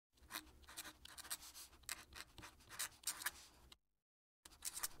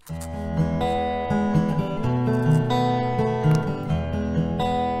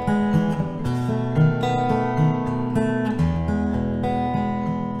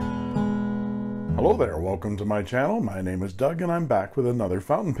Hello there, welcome to my channel. My name is Doug and I'm back with another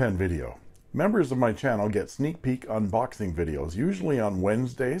fountain pen video. Members of my channel get sneak peek unboxing videos, usually on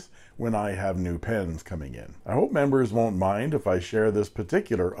Wednesdays when I have new pens coming in. I hope members won't mind if I share this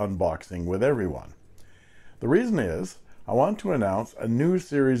particular unboxing with everyone. The reason is, I want to announce a new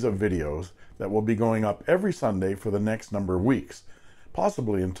series of videos that will be going up every Sunday for the next number of weeks,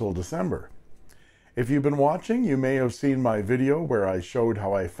 possibly until December. If you've been watching, you may have seen my video where I showed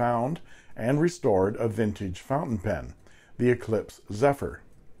how I found and restored a vintage fountain pen, the Eclipse Zephyr.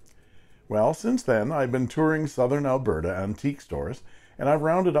 Well, since then, I've been touring southern Alberta antique stores, and I've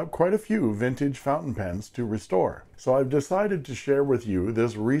rounded up quite a few vintage fountain pens to restore. So I've decided to share with you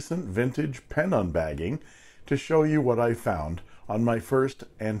this recent vintage pen unbagging to show you what I found on my first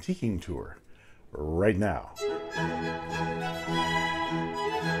antiquing tour, right now.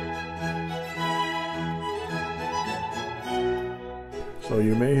 So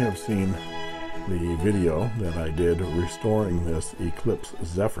you may have seen the video that I did restoring this Eclipse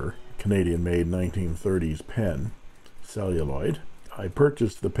Zephyr, Canadian-made 1930s pen, celluloid. I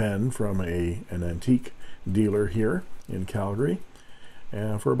purchased the pen from an antique dealer here in Calgary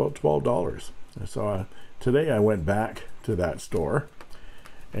for about $12. So today I went back to that store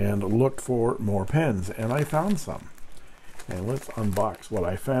and looked for more pens, and I found some. And let's unbox what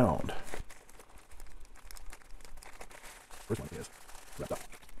I found. First one is wrapped up.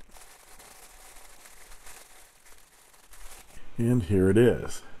 And here it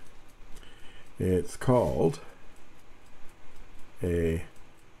is. It's called I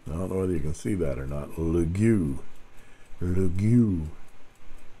don't know whether you can see that or not, Legue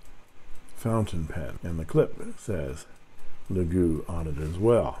fountain pen. And the clip says Legue on it as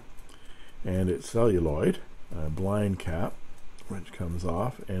well. And it's celluloid, a blind cap, which comes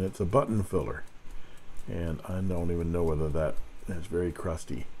off, and it's a button filler. And I don't even know whether that is very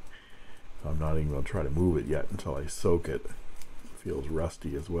crusty. I'm not even going to try to move it yet until I soak it. It feels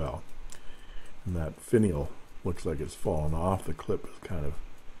rusty as well. And that finial looks like it's fallen off. The clip is kind of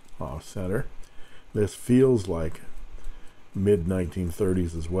off center. This feels like mid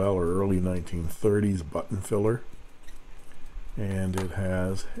 1930s as well, or early 1930s button filler. And it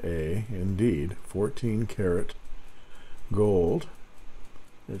has indeed 14 karat gold.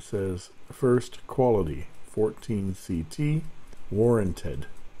 It says first quality 14 CT warranted.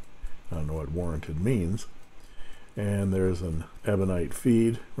 I don't know what warranted means. And there's an ebonite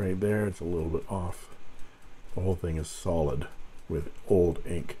feed right there. It's a little bit off. The whole thing is solid with old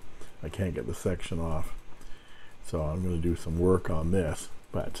ink. I can't get the section off, so I'm going to do some work on this,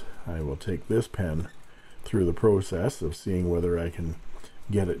 but I will take this pen through the process of seeing whether I can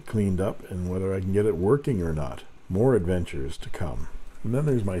get it cleaned up and whether I can get it working or not. More adventures to come. And then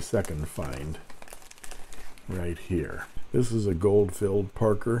there's my second find right here. This is a gold-filled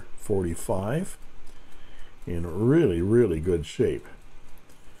Parker 45 in really good shape.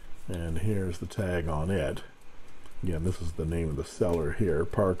 And here's the tag on it. Again, this is the name of the seller here,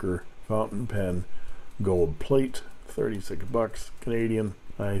 Parker fountain pen, gold plate, 36 bucks Canadian.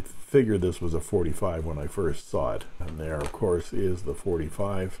 I figured this was a 45 when I first saw it. And there, of course, is the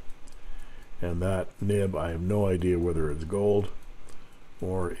 45. And that nib, I have no idea whether it's gold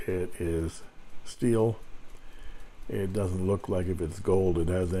or it is steel. It doesn't look like, if it's gold, it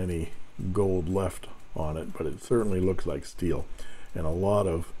has any gold left on it, but it certainly looks like steel, and a lot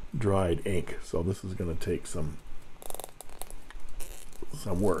of dried ink. So this is going to take some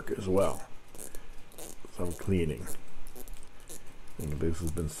work as well, some cleaning. And this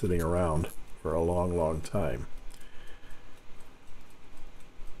has been sitting around for a long time.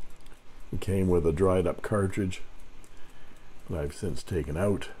 It came with a dried up cartridge that I've since taken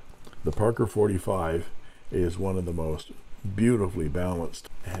out. The Parker 45 is one of the most beautifully balanced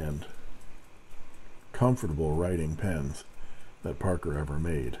and comfortable writing pens that Parker ever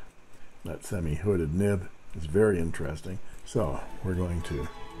made. That semi-hooded nib is very interesting. So we're going to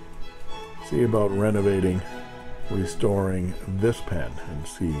see about renovating, restoring this pen, and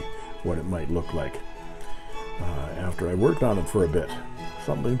see what it might look like after I worked on it for a bit.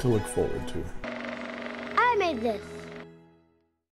 Something to look forward to. I made this.